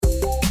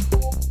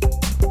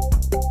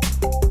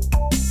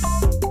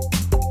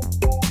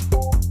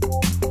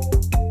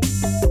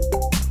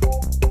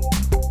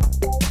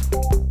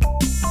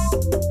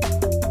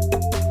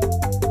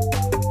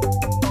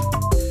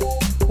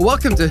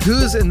Welcome to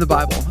Who's in the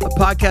Bible, a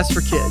podcast for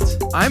kids.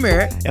 I'm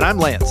Eric. And I'm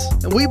Lance.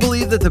 And we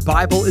believe that the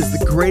Bible is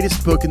the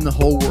greatest book in the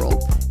whole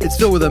world. It's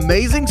filled with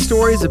amazing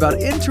stories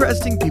about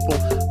interesting people,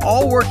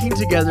 all working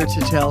together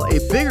to tell a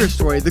bigger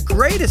story, the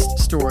greatest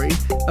story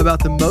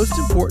about the most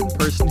important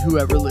person who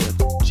ever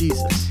lived,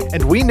 Jesus.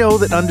 And we know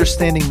that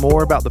understanding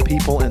more about the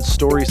people and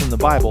stories in the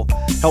Bible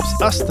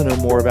helps us to know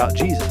more about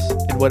Jesus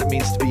and what it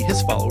means to be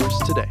his followers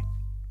today.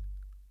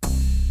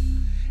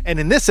 And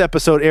in this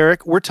episode,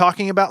 Eric, we're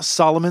talking about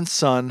Solomon's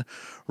son,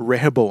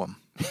 Rehoboam.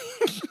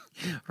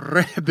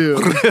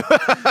 Rehoboam.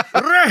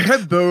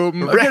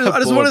 Rehoboam. I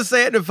just want to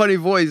say it in a funny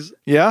voice.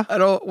 Yeah? I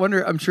don't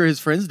wonder, I'm sure his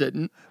friends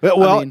didn't.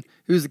 Well, I mean,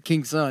 he was the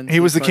king's son. He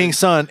was the king's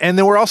son. And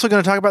then we're also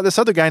going to talk about this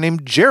other guy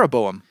named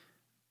Jeroboam.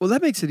 Well,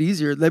 that makes it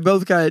easier. They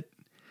both got...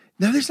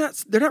 No,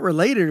 they're not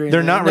related or anything.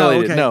 They're not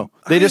related, no.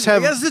 They just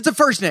have... I guess it's a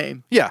first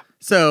name. Yeah.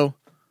 So...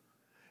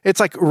 It's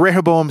like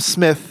Rehoboam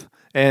Smith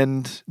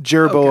and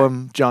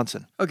Jeroboam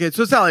Johnson. Okay,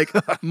 so it's not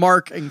like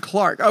Mark and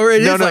Clark. Or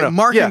it is like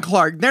Mark and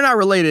Clark. They're not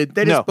related.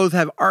 They just both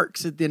have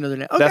arcs at the end of their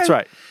name. Okay. That's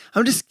right.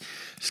 I'm just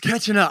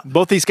catching up.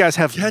 Both these guys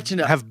have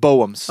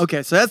Boams.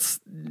 Okay, so that's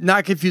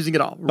not confusing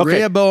at all. Okay.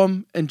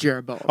 Rehoboam and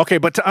Jeroboam. Okay,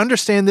 but to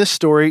understand this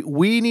story,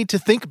 we need to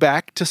think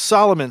back to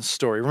Solomon's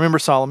story. Remember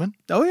Solomon?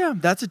 Oh yeah,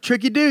 that's a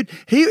tricky dude.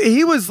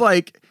 He was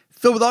like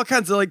filled with all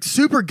kinds of like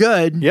super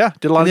good. Yeah,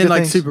 did a lot of good things.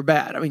 And then super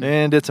bad. I mean,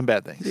 and did some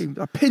bad things.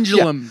 A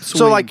pendulum swing.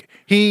 So like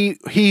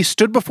he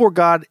stood before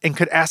God and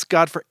could ask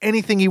God for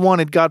anything he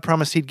wanted. God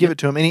promised he'd give it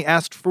to him, and he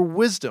asked for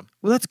wisdom.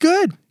 Well, that's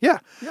good. Yeah.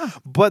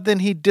 But then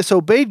he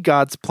disobeyed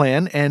God's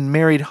plan and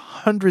married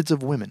hundreds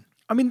of women.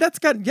 I mean, that's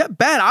bad.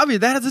 Obvious.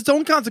 That has its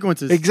own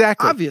consequences.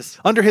 Exactly. Obvious.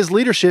 Under his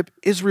leadership,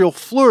 Israel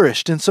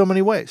flourished in so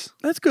many ways.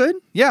 That's good.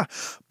 Yeah.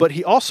 But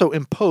he also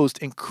imposed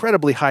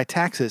incredibly high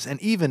taxes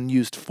and even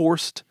used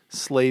forced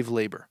slave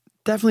labor.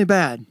 Definitely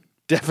bad.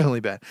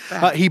 Definitely bad.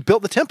 He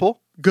built the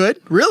temple.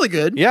 Good. Really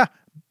good. Yeah.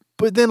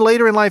 But then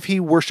later in life, he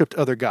worshipped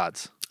other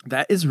gods.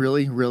 That is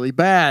really, really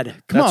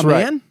bad. Come on,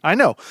 man. I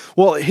know.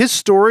 Well, his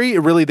story,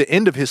 really the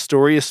end of his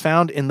story, is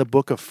found in the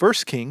book of 1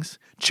 Kings,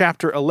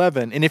 chapter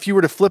 11. And if you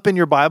were to flip in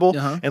your Bible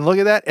and look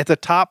at that, at the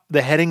top,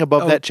 the heading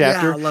above that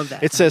chapter, I love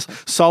that. It says,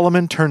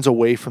 Solomon turns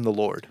away from the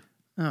Lord.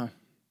 Oh,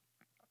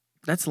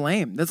 that's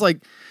lame. That's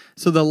like,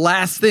 so the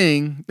last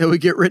thing that we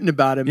get written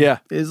about him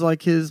is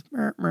like his...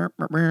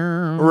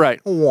 Right.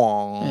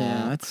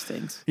 Yeah, that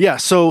stinks. Yeah,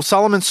 so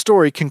Solomon's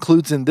story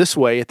concludes in this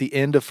way at the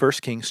end of 1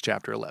 Kings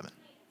chapter 11.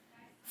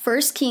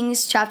 1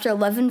 Kings chapter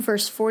 11,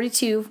 verse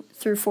 42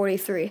 through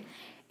 43.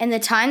 And the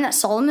time that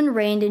Solomon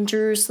reigned in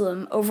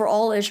Jerusalem over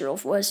all Israel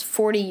was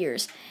 40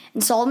 years.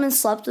 And Solomon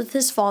slept with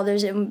his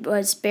fathers and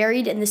was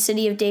buried in the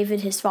city of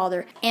David his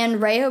father.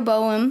 And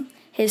Rehoboam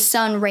his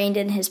son reigned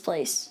in his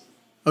place.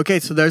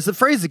 Okay, so there's the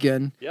phrase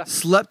again. Yeah.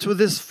 Slept with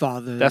his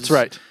fathers. That's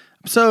right.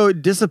 I'm so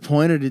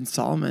disappointed in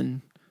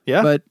Solomon.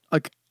 Yeah. But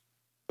like,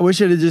 I wish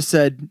it had just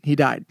said he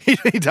died. He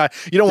died.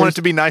 You don't want it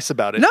to be nice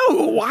about it.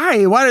 No,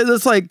 why? Why?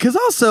 It's like, because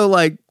also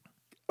like,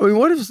 I mean,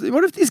 what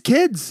if these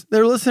kids that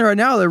are listening right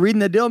now, they're reading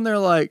that deal and they're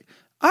like,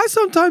 I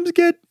sometimes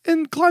get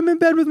and climb in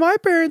bed with my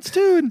parents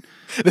too, and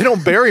they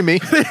don't bury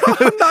me.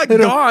 I'm not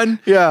gone.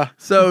 Yeah.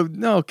 So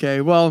okay,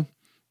 well.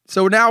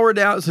 So now we're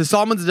down. So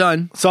Solomon's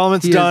done.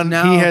 Solomon's done.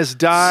 He has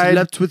died.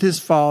 Slept with his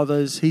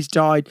fathers. He's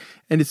died.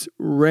 And it's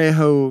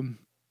Rehoboam.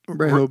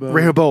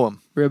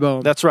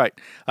 That's right.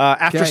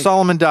 After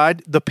Solomon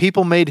died, the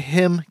people made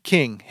him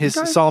king,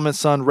 Solomon's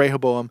son,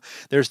 Rehoboam.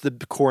 There's the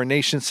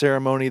coronation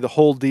ceremony, the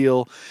whole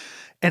deal.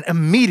 And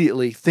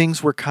immediately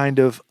things were kind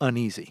of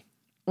uneasy.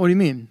 What do you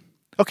mean?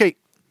 Okay.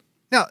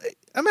 Now,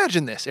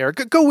 imagine this,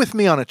 Eric. Go with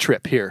me on a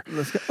trip here.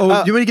 Let's go. Oh,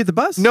 do you want to get the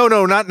bus? No,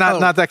 not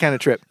that kind of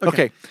trip.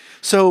 Okay.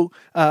 So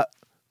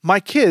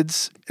my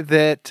kids,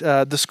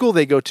 the school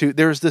they go to,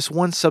 there's this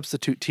one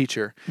substitute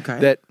teacher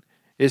that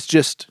is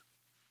just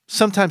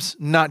sometimes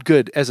not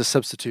good as a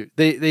substitute.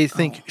 They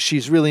think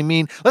she's really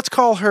mean. Let's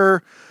call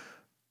her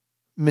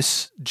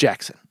Miss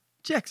Jackson.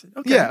 Jackson.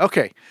 Okay. Yeah,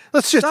 okay.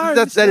 Let's just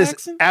that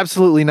is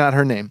absolutely not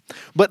her name.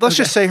 But let's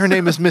just say her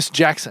name is Miss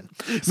Jackson.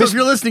 So if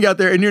you're listening out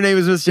there and your name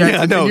is Miss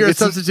Jackson and you're a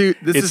substitute,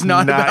 this is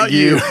not about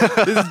you.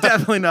 This is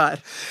definitely not.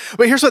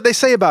 But here's what they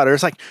say about her.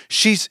 It's like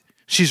she's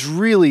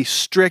really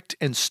strict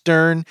and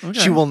stern. Okay.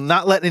 She will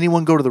not let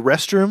anyone go to the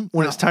restroom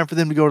when it's time for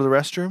them to go to the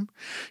restroom.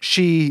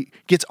 She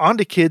gets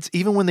onto kids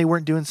even when they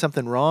weren't doing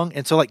something wrong.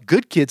 And so like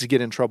good kids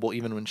get in trouble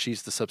even when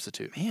she's the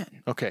substitute.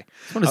 Man. Okay.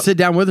 I want to sit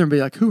down with her and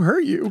be like, who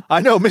hurt you? I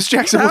know, Miss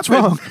Jackson, what's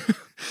wrong?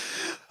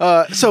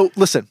 So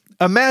listen,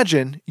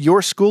 imagine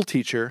your school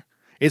teacher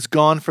is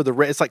gone for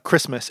it's like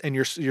Christmas and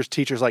your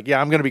teacher's like,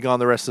 yeah, I'm going to be gone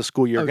the rest of the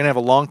school year. We're going to have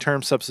a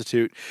long-term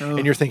substitute.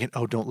 And you're thinking,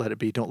 oh, don't let it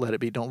be.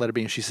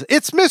 And she says,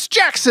 it's Miss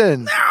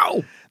Jackson.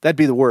 No. That'd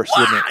be the worst,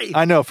 wouldn't it?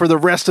 I know. For the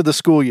rest of the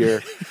school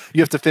year,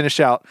 you have to finish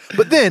out.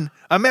 But then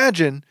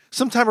imagine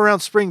sometime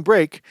around spring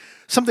break,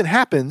 something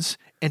happens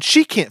and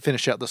she can't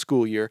finish out the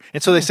school year.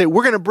 And so they say,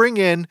 we're going to bring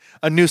in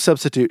a new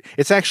substitute.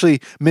 It's actually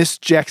Miss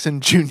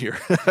Jackson Jr.,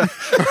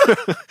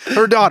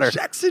 her daughter.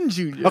 Jackson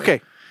Jr.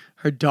 Okay.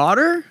 Her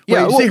daughter?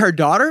 Yeah. Wait, you say her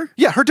daughter?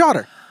 Yeah, her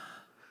daughter.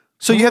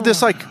 So you have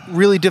this like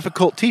really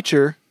difficult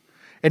teacher,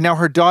 and now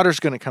her daughter's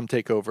going to come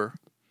take over.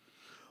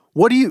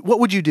 What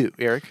would you do,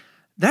 Eric?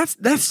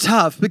 That's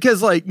tough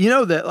because like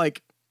that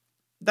like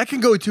that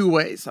can go two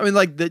ways. I mean,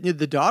 like the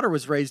daughter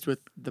was raised with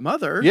the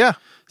mother. Yeah.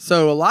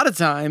 So a lot of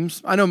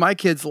times, I know my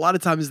kids. A lot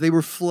of times they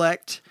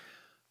reflect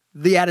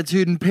the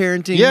attitude and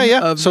parenting.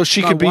 Of so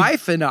she my could be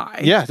wife and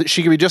I. Yeah,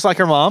 she could be just like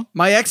her mom.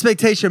 My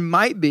expectation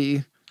might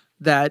be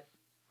that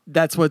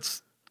that's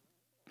what's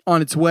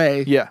on its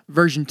way. Yeah.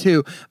 Version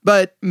 2.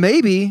 But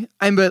maybe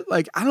I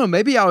don't know.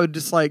 Maybe I would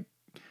just like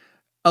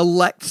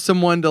elect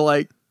someone to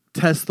like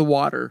test the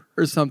water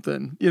or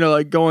something.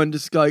 Like go and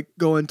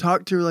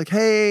talk to her. Like,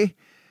 hey.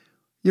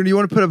 You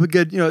want to put up a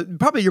good,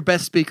 probably your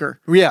best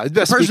speaker. Yeah,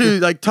 the person who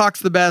like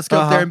talks the best. Go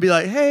up there and be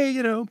like, "Hey,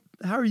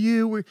 how are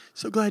you? We're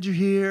so glad you're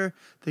here.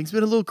 Things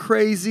been a little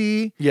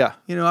crazy. Yeah,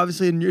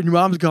 obviously, and your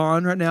mom's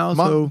gone right now.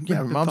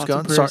 Mom's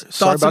gone.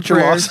 Sorry about your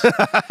loss.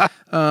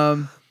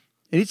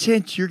 Any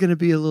chance you're going to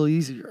be a little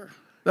easier?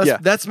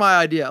 That's my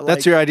idea.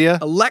 That's your idea.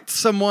 Elect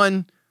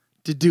someone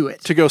to do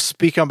it, to go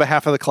speak on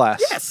behalf of the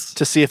class. Yes,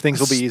 to see if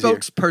things will be easier.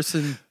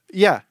 Spokesperson.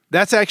 Yeah,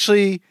 that's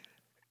actually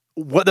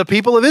what the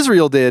people of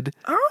Israel did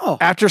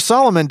after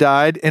Solomon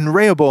died and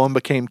Rehoboam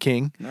became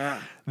king.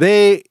 Yeah.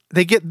 They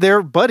get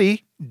their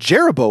buddy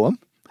Jeroboam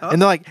and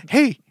they're like,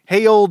 hey,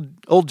 old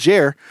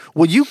Jer,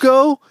 will you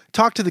go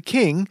talk to the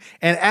king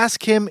and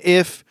ask him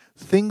if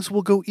things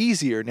will go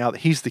easier now that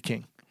he's the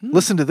king?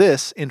 Listen to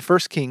this in 1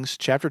 Kings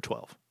chapter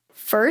 12.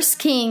 1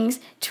 Kings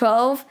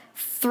 12,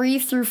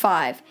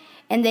 3-5.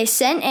 And they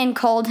sent and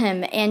called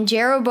him, and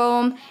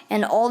Jeroboam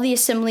and all the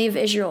assembly of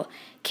Israel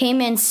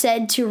came and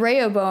said to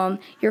Rehoboam,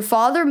 your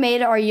father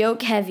made our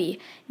yoke heavy.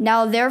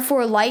 Now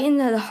therefore lighten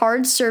the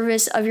hard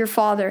service of your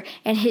father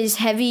and his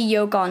heavy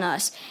yoke on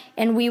us,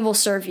 and we will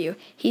serve you.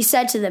 He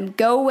said to them,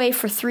 go away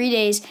for 3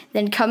 days,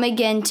 then come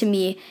again to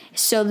me.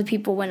 So the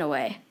people went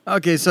away.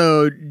 Okay,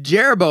 so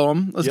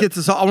Jeroboam, let's get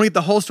this. I want to get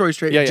the whole story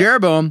straight.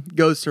 Jeroboam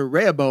goes to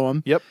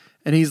Rehoboam. Yep.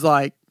 And he's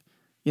like,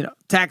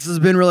 taxes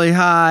have been really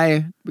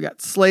high. We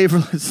got slave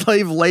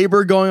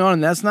labor going on,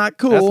 and that's not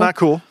cool. That's not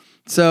cool.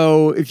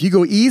 So if you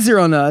go easier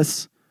on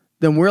us,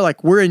 then we're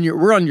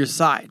on your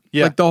side.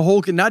 Yeah. Like the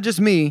whole, not just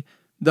me,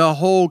 the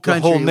whole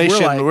country. The whole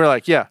nation. We're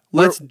like,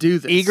 let's do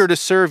this. Eager to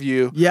serve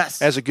you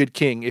as a good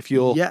king if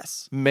you'll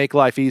make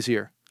life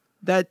easier.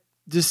 That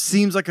just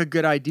seems like a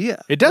good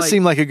idea. It does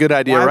seem like a good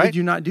idea, why right? Why would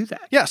you not do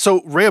that? Yeah,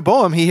 so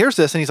Rehoboam, he hears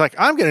this and he's like,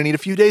 I'm going to need a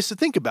few days to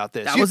think about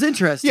this. That was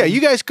interesting. Yeah,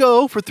 you guys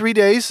go for 3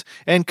 days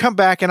and come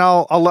back and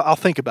I'll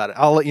think about it.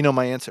 I'll let you know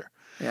my answer.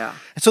 Yeah.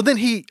 And so then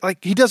he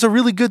does a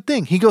really good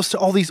thing. He goes to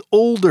all these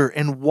older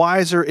and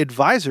wiser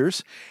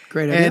advisors.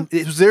 Great idea. And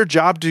it was their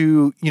job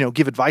to,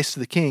 give advice to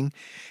the king.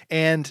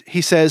 And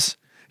he says,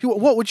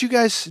 what would you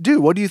guys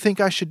do? What do you think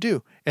I should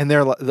do? And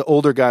the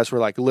older guys were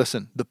like,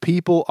 listen, the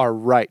people are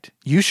right.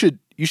 You should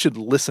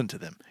listen to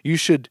them. You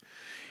should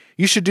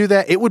do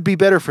that. It would be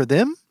better for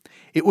them.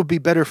 It would be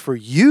better for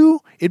you.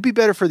 It'd be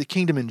better for the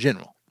kingdom in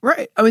general.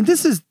 Right. I mean,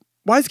 this is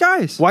wise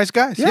guys. Wise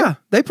guys. Yeah.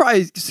 They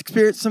probably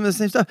experienced some of the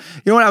same stuff.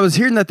 When I was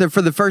hearing that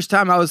for the first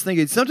time, I was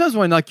thinking sometimes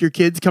when like your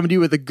kids come to you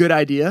with a good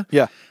idea.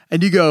 Yeah.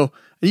 And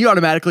you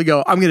automatically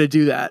go, I'm going to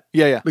do that.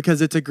 Yeah.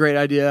 Because it's a great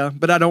idea,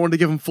 but I don't want to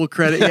give them full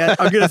credit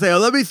yet. I'm going to say,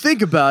 let me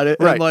think about it.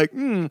 And right.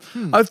 I'm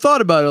like, I've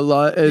thought about it a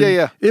lot.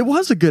 And it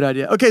was a good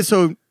idea. Okay.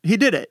 So he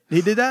did it.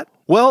 He did that?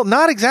 Well,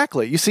 not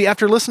exactly. You see,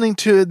 after listening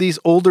to these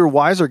older,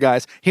 wiser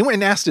guys, he went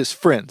and asked his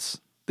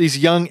friends, these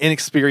young,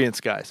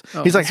 inexperienced guys.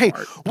 He's like, hey,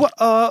 what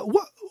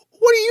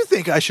do you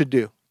think I should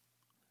do?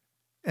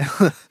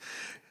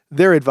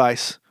 Their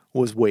advice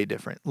was way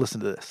different.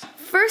 Listen to this.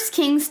 1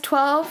 Kings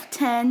 12,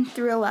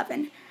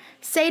 10-11.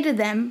 Say to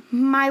them,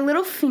 my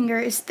little finger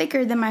is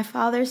thicker than my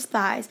father's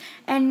thighs,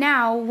 and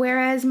now,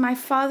 whereas my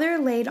father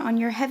laid on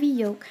your heavy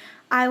yoke,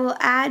 I will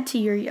add to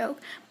your yoke.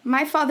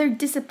 My father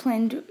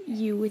disciplined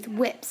you with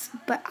whips,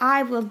 but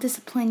I will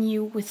discipline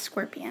you with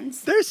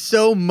scorpions. There's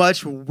so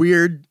much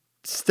weird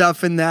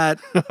stuff in that.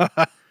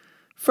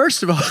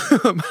 First of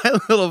all, my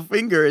little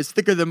finger is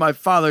thicker than my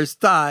father's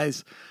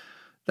thighs.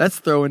 That's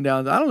throwing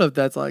down. I don't know if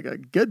that's like a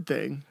good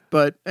thing,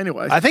 but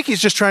anyway. I think he's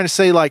just trying to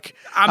say like,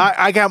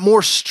 I got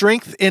more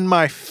strength in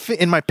my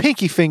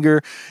pinky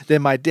finger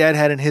than my dad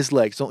had in his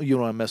legs. You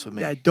don't want to mess with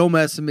me. Yeah, don't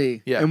mess with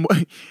me. Yeah. And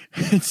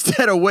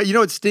instead of what,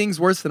 what stings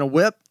worse than a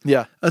whip?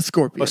 Yeah. A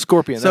scorpion. A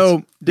scorpion.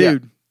 So,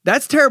 dude,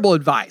 that's terrible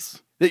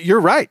advice.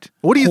 You're right.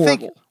 What do you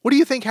think? What do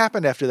you think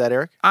happened after that,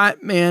 Eric?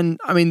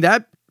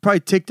 That probably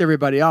ticked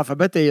everybody off. I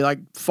bet they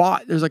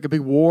fought. There's a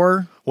big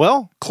war.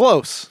 Well,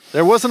 close.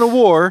 There wasn't a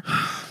war,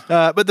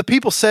 but the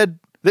people said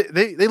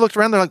they looked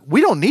around. They're like,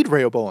 we don't need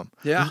Rehoboam.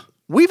 Yeah,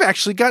 we've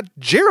actually got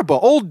Jeroboam,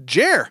 old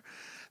Jer.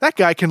 That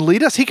guy can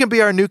lead us. He can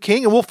be our new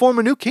king, and we'll form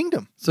a new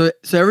kingdom. So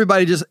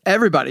everybody just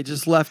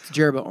left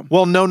Jeroboam.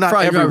 Well, no, not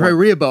everyone.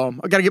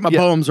 Rehoboam. I got to get my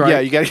poems right. Yeah,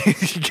 you got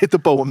to get the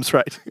poems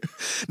right.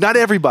 Not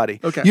everybody.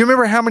 Okay. You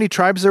remember how many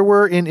tribes there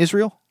were in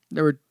Israel?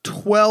 There were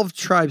 12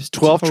 tribes.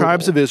 12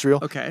 tribes of Israel.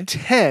 Okay.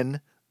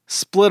 10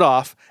 split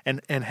off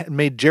and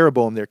made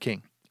Jeroboam their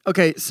king.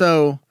 Okay,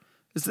 so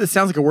This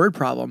sounds like a word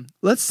problem.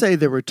 Let's say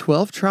there were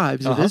 12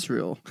 tribes of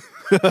Israel,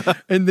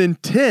 and then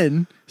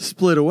 10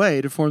 split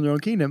away to form their own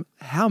kingdom.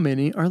 How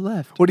many are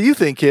left? What do you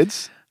think,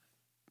 kids?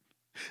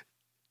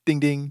 Ding,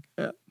 ding.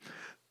 Yeah.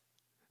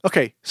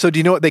 Okay, so do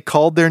you know what they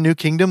called their new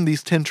kingdom,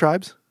 these 10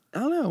 tribes? I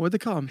don't know. What'd they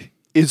call them?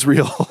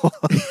 Israel.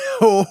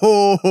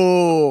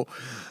 Oh,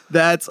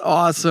 that's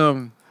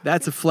awesome.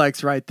 That's a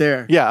flex right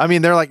there. Yeah, I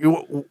mean, they're like,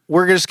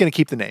 we're just going to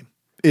keep the name,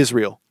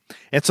 Israel.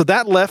 And so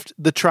that left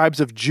the tribes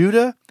of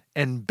Judah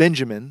and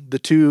Benjamin, the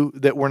two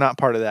that were not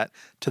part of that,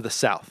 to the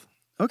south.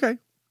 Okay.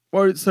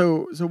 Or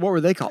so what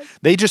were they called?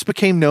 They just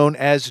became known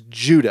as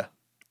Judah.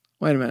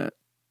 Wait a minute.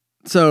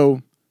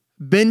 So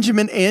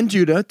Benjamin and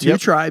Judah, two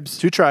tribes.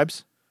 Two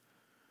tribes.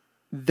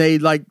 They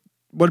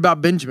what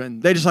about Benjamin?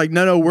 They just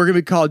no, we're going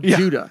to be called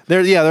Judah.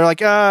 They're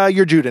like,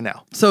 you're Judah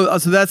now. So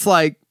that's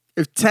like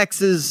if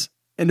Texas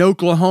and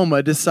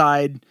Oklahoma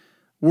decide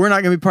we're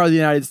not going to be part of the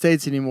United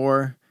States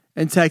anymore,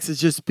 and Texas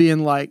just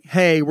being like,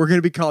 hey, we're going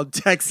to be called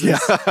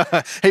Texas.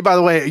 Yeah. Hey, by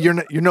the way,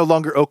 you're no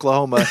longer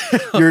Oklahoma.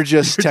 You're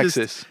just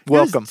Texas.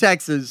 Welcome.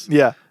 Texas.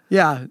 Yeah.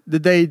 Yeah.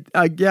 Did they?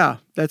 Yeah.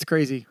 That's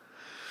crazy.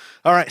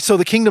 All right. So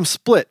the kingdom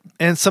split,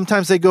 and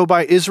sometimes they go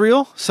by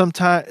Israel,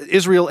 sometimes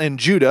Israel and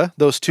Judah,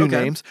 those two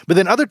names. But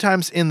then other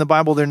times in the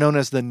Bible, they're known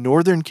as the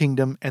Northern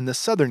Kingdom and the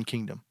Southern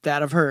Kingdom.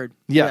 That I've heard.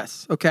 Yeah.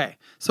 Yes. Okay.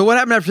 So what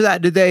happened after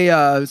that? Did they?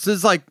 So this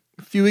is like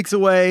a few weeks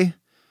away.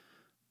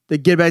 They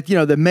get back,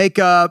 the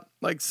makeup,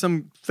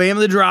 some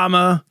family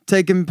drama,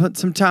 put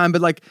some time,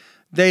 but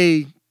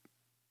they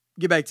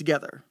get back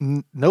together.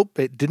 Nope,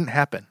 it didn't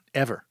happen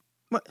ever.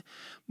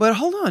 But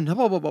hold on.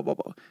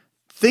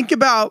 Think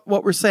about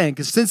what we're saying,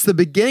 because since the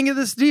beginning of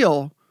this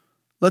deal,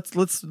 let's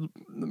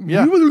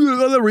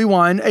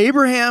rewind.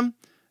 Abraham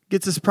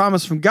gets this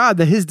promise from God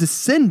that his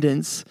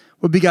descendants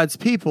would be God's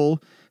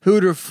people who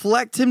would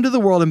reflect him to the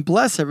world and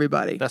bless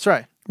everybody. That's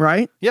right.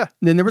 Right? Yeah.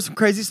 And then there was some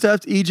crazy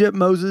stuff. Egypt,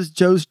 Moses,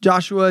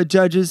 Joshua,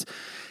 Judges,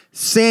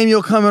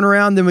 Samuel coming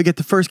around. Then we get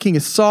the first king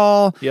of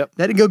Saul. Yep.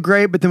 That didn't go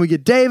great, but then we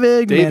get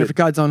David. Man after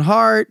God's own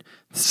heart.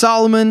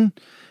 Solomon,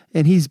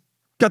 and he's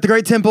got the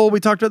great temple. We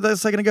talked about that a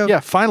second ago. Yeah,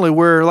 finally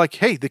we're like,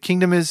 hey, the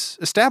kingdom is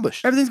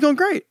established. Everything's going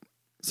great.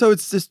 So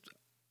it's just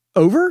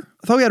over?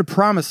 I thought we had a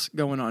promise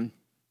going on.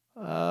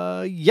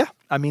 Yeah.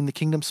 I mean, the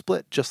kingdom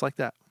split just like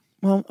that.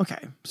 Well,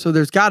 okay. So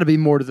there's got to be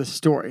more to the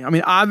story. I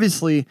mean,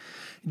 obviously,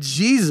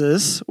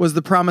 Jesus was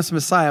the promised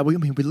Messiah. We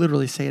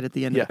literally say it at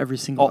the end of every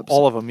single episode.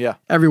 All of them, yeah.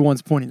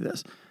 Everyone's pointing to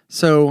this.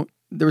 So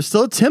there was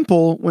still a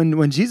temple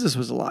when Jesus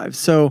was alive.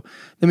 So,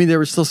 there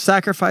were still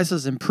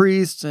sacrifices and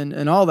priests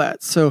and all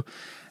that. So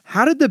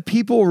how did the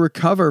people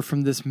recover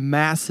from this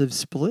massive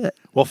split?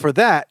 Well, for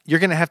that, you're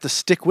going to have to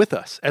stick with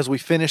us as we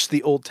finish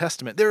the Old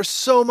Testament. There's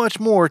so much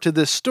more to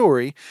this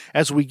story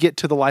as we get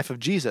to the life of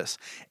Jesus.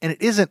 And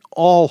it isn't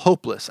all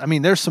hopeless. I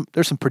mean, there's some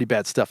pretty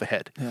bad stuff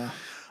ahead. Yeah.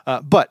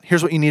 But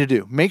here's what you need to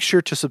do. Make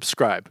sure to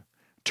subscribe.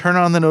 Turn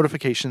on the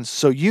notifications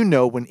so you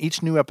know when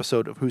each new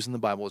episode of Who's in the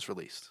Bible is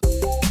released.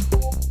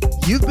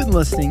 You've been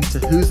listening to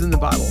Who's in the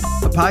Bible,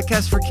 a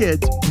podcast for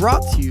kids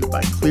brought to you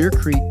by Clear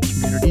Creek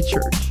Community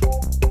Church.